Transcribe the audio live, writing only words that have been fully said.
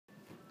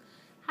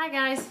Hi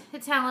guys,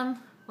 it's Helen.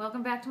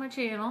 Welcome back to my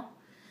channel.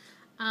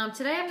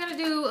 Today I'm going to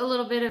do a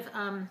little bit of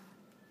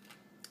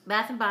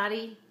Bath and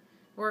Body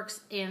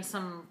Works and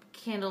some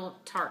candle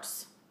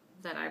tarts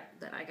that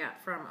I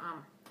got from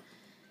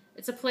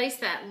it's a place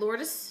that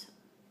Lourdes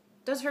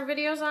does her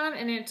videos on,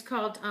 and it's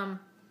called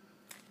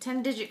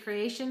 10 Digit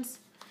Creations,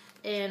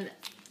 and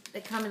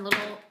they come in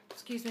little,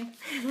 excuse me,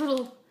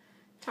 little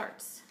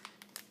tarts.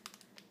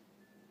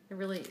 They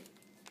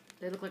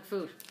look like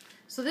food.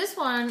 So this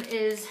one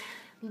is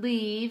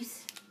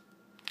leaves,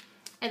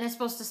 and it's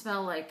supposed to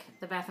smell like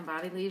the Bath and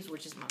Body leaves,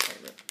 which is my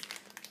favorite.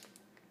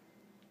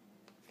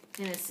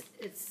 And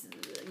it's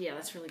yeah,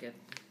 that's really good.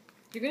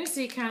 You're gonna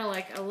see kind of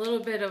like a little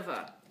bit of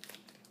a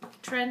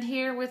trend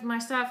here with my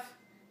stuff,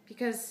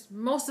 because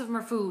most of them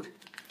are food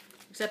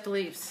except the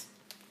leaves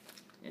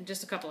and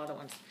just a couple other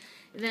ones.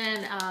 And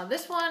then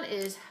this one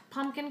is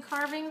pumpkin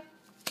carving.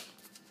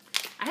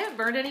 I haven't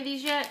burned any of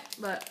these yet,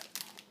 but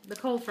the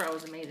cold throw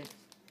is amazing.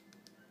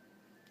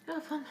 Oh,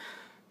 fun.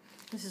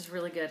 This is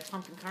really good.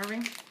 Pumpkin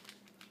carving.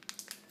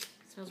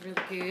 Smells really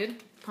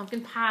good.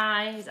 Pumpkin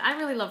pies. I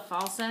really love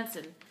fall scents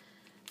and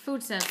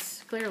food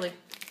scents, clearly.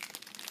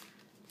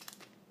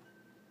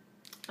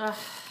 Ugh,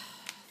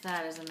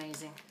 that is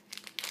amazing.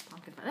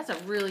 Pumpkin pie. That's a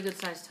really good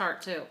sized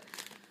tart, too.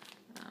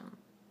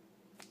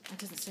 It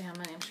doesn't say how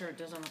many. I'm sure it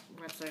does on the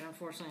website.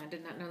 Unfortunately, I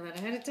did not know that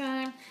ahead of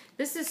time.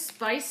 This is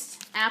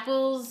spiced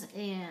apples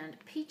and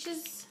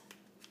peaches.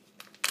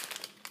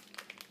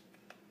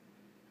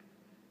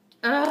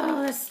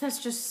 Oh,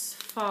 that's just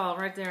fall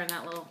right there in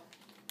that little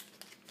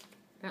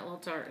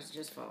tart is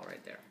just fall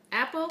right there.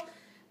 Apple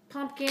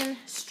pumpkin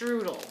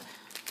strudel.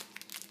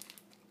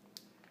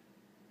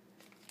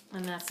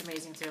 And that's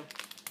amazing too.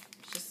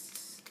 It's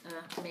just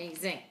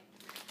amazing.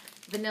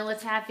 Vanilla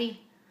taffy.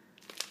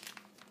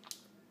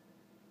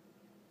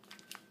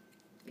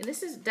 And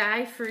this is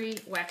dye-free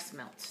wax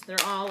melts. They're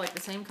all like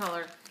the same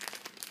color.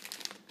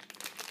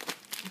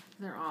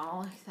 They're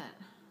all like that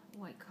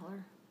white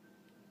color.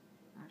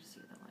 I'll just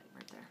see the light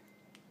right there.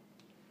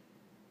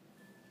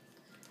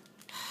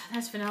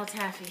 That's vanilla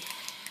taffy.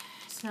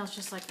 It smells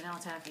just like vanilla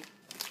taffy.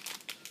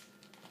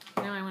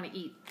 Now I want to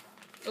eat.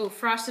 Oh,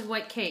 frosted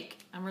white cake.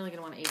 I'm really going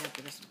to want to eat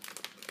after this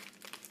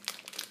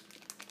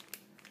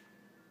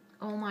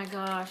one. Oh my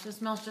gosh, this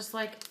smells just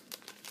like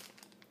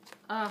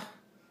a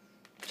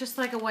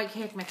white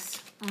cake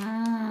mix.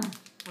 Oh,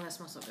 that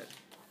smells so good.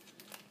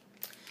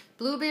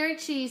 Blueberry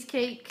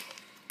cheesecake.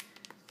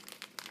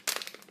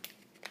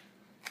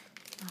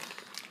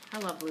 I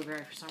love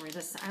blueberry for some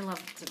reason. I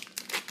love to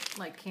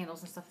like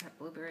candles and stuff that have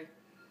blueberry.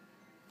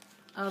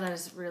 Oh, that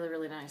is really,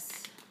 really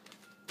nice.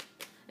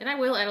 And I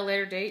will at a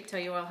later date tell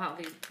you all how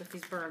if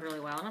these burned really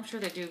well. And I'm sure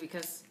they do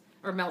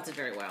or melted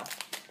very well.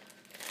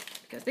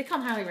 Because they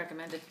come highly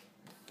recommended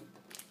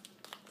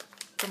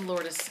from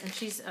Lourdes. And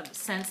she's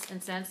Scents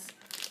and Scents.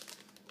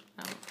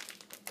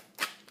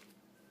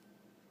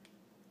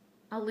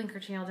 I'll link her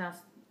channel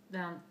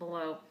down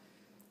below.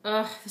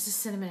 Oh, this is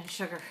cinnamon and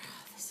sugar.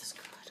 Oh, this is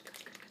good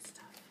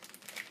stuff.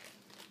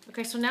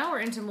 Okay, so now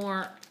we're into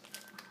more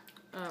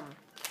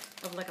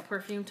of like a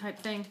perfume type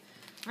thing.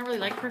 I don't really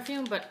like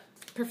perfume, but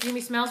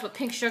perfumey smells, but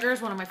pink sugar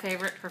is one of my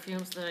favorite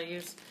perfumes that I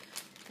use.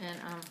 And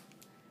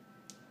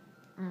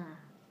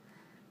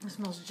it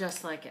smells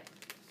just like it.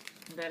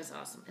 That is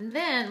awesome. And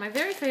then my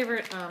very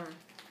favorite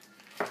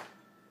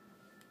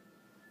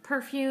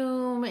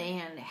perfume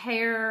and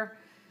hair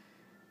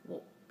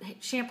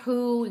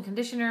shampoo and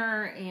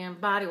conditioner and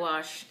body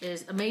wash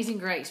is Amazing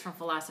Grace from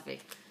Philosophy.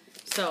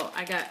 So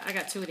I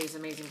got two of these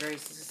Amazing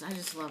Graces. I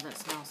just love that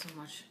smell so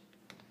much.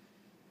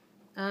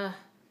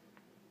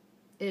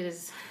 It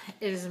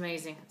is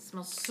amazing. It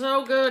smells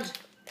so good.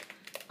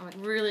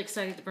 I'm really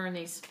excited to burn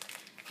these.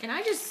 And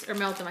or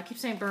melt them. I keep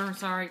saying burn,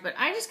 sorry, but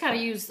I just gotta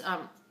use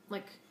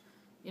like,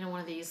 you know,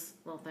 one of these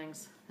little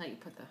things that you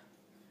put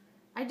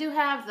I do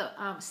have the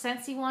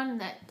Scentsy one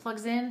that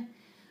plugs in,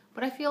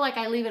 but I feel like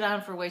I leave it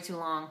on for way too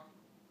long.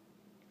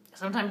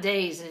 Sometimes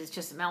days, and it's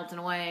just melting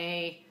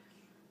away,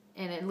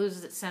 and it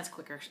loses its scent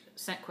quicker.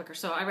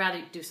 So I'd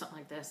rather do something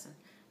like this and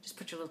just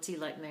put your little tea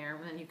light in there,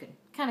 and then you can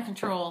kind of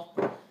control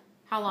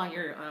how long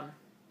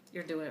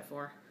you're doing it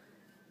for.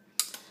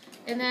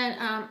 And then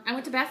I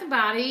went to Bath and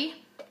Body.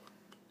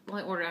 Well,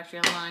 I ordered actually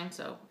online,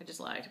 so I just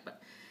lied.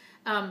 But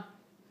and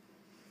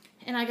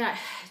I got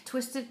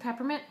Twisted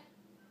Peppermint,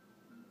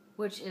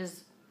 which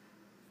is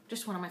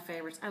just one of my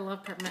favorites. I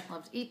love peppermint.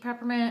 Love to eat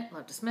peppermint.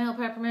 Love to smell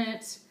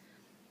peppermint.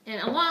 And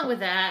along with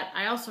that,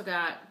 I also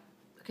got,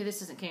 okay,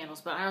 this isn't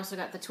candles, but I also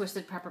got the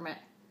Twisted Peppermint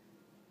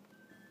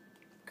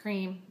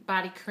cream,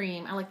 body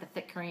cream. I like the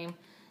thick cream.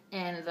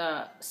 And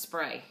the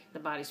spray, the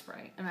body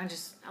spray. And I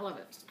love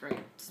it. It's great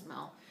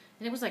smell.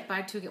 And it was like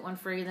buy two, get one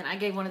free. Then I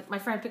gave my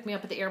friend picked me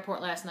up at the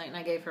airport last night, and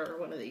I gave her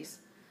one of these.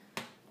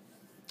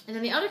 And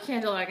then the other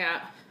candle I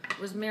got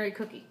was Mary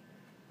Cookie.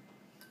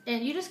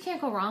 And you just can't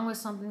go wrong with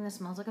something that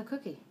smells like a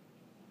cookie.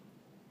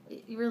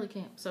 You really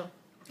can't. So,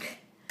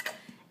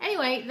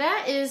 anyway,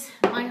 that is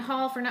my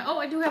haul for now. Oh,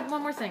 I do have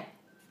one more thing.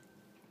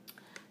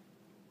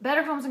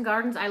 Better Homes and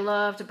Gardens, I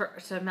love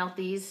to melt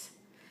these.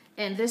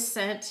 And this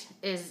scent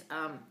is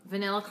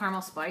vanilla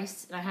caramel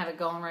spice. And I have it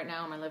going right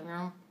now in my living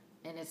room.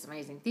 And it's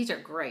amazing. These are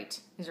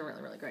great. These are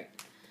really, really great.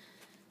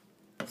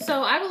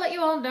 So I will let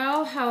you all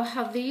know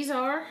how these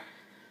are.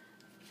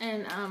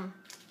 And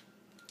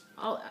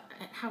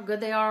how good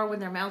they are when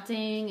they're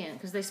melting. And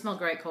because they smell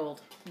great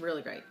cold.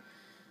 Really great.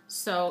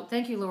 So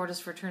thank you, Lourdes,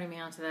 for turning me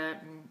on to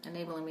that. And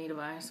enabling me to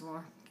buy some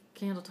more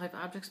candle type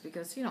objects.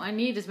 Because, you know, I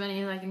need as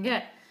many as I can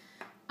get.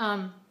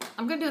 I'm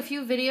going to do a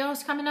few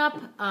videos coming up.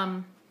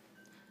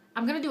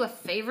 I'm going to do a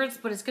favorites,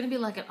 but it's going to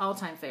be like an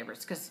all-time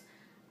favorites because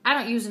I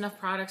don't use enough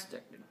products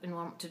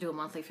to do a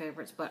monthly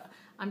favorites, but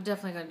I'm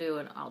definitely going to do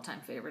an all-time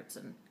favorites,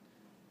 and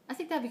I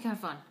think that'd be kind of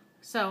fun.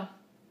 So,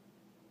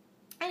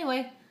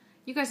 anyway,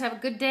 you guys have a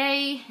good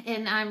day,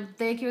 and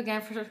thank you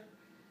again for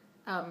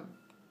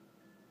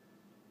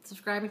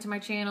subscribing to my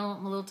channel.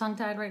 I'm a little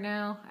tongue-tied right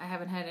now. I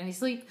haven't had any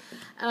sleep,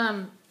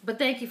 but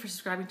thank you for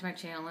subscribing to my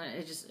channel, and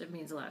it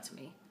means a lot to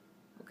me.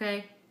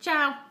 Okay?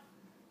 Ciao!